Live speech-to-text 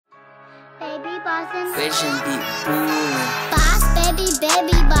baby boss and Vision be booming. boss, baby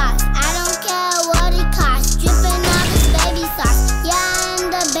boss. I don't care what it costs. Dripping all this baby sauce. Yeah, I'm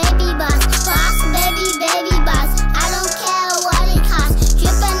the baby boss. Boss, baby boss. I don't care what it costs.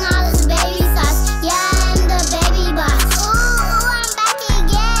 Dripping all this baby sauce. Yeah, I'm the baby boss. Ooh, I'm back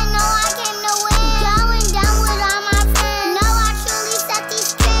again. No, I came to win. Going down with all my friends. No, I truly set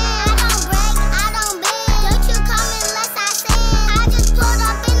these trends. I don't break, I don't bend. Don't you come unless I sing. I just pulled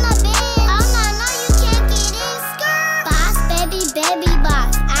up in the bin. Oh no, you can't get in. Skirt. Boss, baby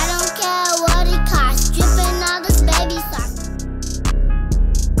boss. I don't care what it costs. Dripping all this baby sauce.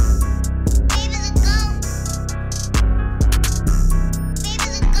 Baby, let's go. Baby,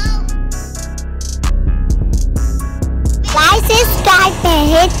 let's go. Like, subscribe, and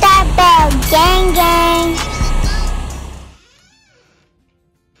hit that bell. Gang, gang.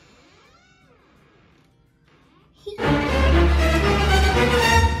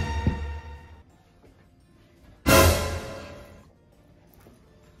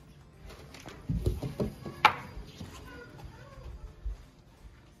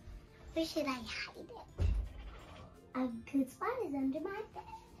 Where should I hide it? A good spot is under my bed.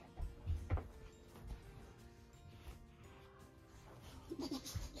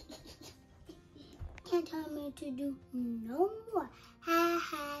 Can't tell me to do no more. Ha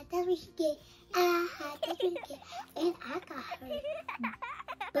ha, that's what she get. Ah ha, that's what she get. And I got her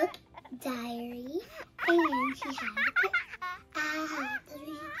book diary, and she had it. Ah ha, that's what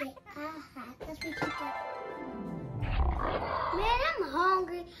she get. Ah ha, that's what she get. Man, I'm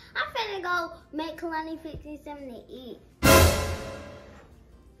hungry. I'm finna go make Kanylah fix something to eat.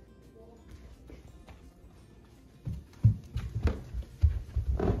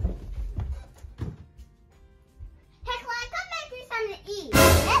 Hey, Kanylah, come make me something to eat.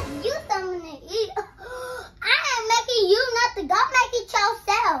 That's you something to eat. I ain't making you nothing. Go make it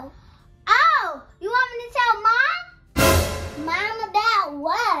yourself. Oh, you want me to tell Mom? Mom about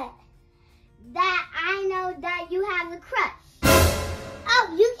what? That I know that you have a crush. Oh,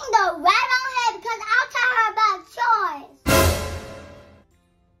 you can go right on ahead because I'll tell her about yours.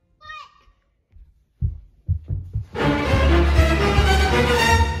 What?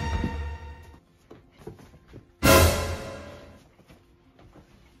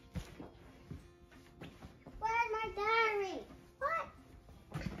 Where's my diary? What?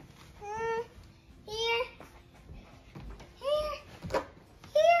 Here.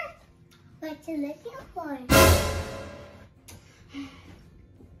 What you looking for?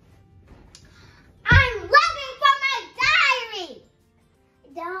 I'm looking for my diary!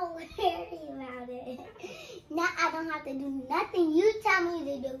 Don't worry about it. Now I don't have to do nothing you tell me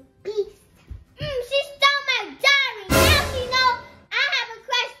to do. Peace. She stole my diary. Now she knows I have a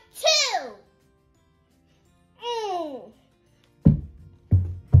crush too.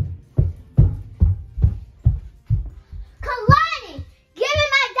 Kanylah, give me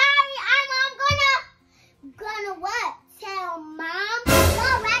my diary. I'm gonna what? Tell Mom? Go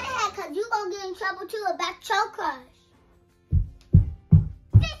right ahead, cause you gonna get in trouble too about your crush.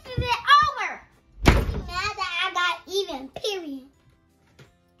 This is it over. She mad that I got even, period.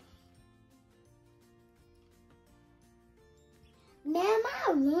 Man,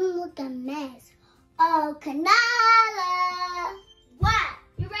 my room look a mess. Oh, Kanylah. What?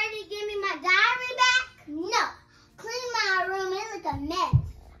 You ready to give me my diary back? No. Clean my room, it look a mess.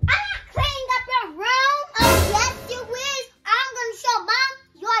 I'm not cleaning up your room. Oh, yes, you is. I'm going to show Mom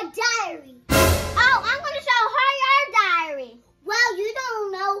your diary. Oh, I'm going to show her your diary. Well, you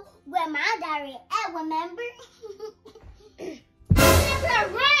don't know where my diary is at, remember? Clean up your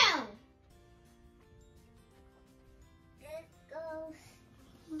room. This goes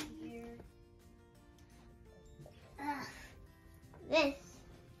here. This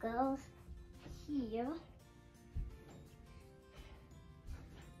goes here.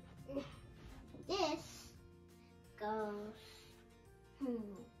 This goes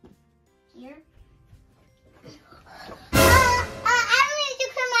here. I don't need to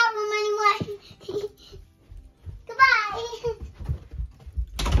clean my room anymore. Goodbye.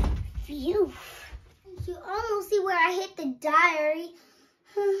 Phew. You almost see where I hit the diary.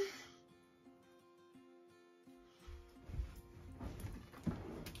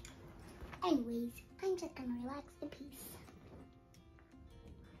 Anyways, I'm just gonna relax in peace.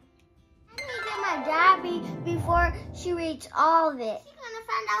 I need to get my diary before she reads all of it. She's gonna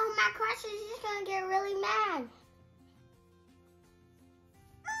find out who my crush is. She's gonna get really mad.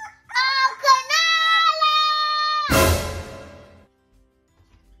 Oh, Kanylah!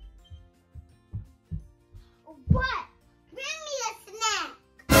 What? Bring me a snack.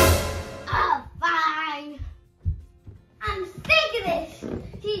 Oh, fine. I'm sick of this.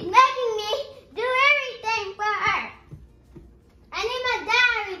 She's making me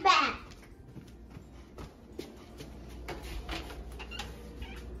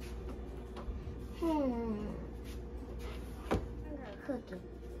cooking.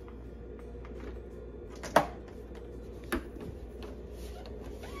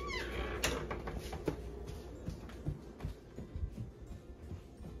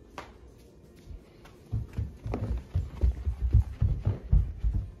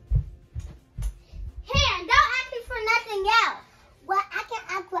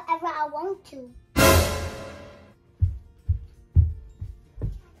 I want to.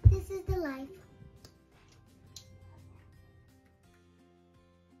 This is the life.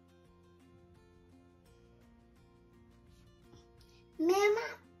 Man, my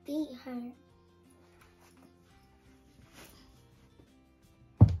feet hurt.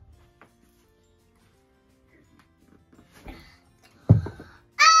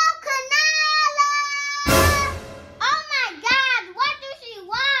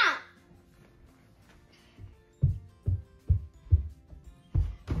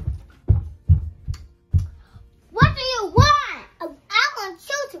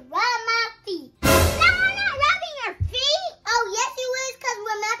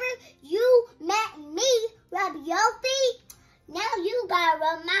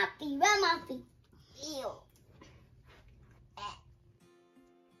 Rub my feet. Ew.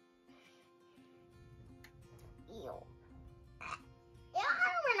 Ew. I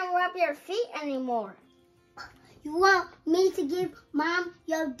don't want to rub your feet anymore. You want me to give Mom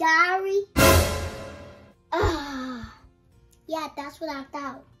your diary? Yeah, that's what I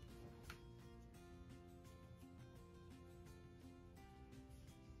thought.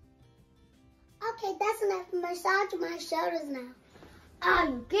 Okay, that's enough. Massage my shoulders now. Oh,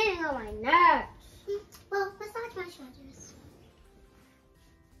 you're getting on my nerves. Well, massage my shoulders.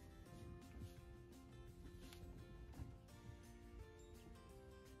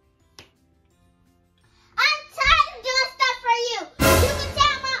 I'm tired of doing stuff for you. You can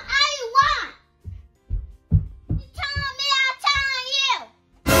tell Mom all you want. You're telling me, I'm telling you.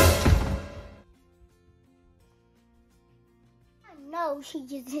 I know she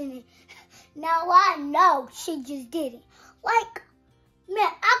just didn't. Now I know she just did it. Like,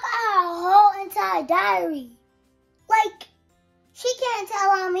 man, I got her whole entire diary. Like, she can't tell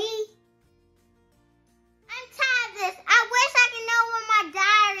on me. I'm tired of this. I wish I could know where my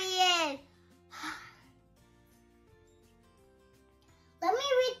diary is. Let me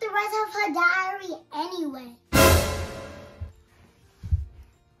read the rest of her diary anyway.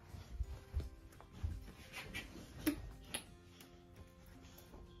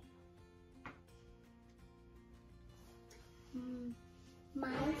 My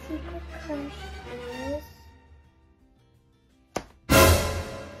secret crush.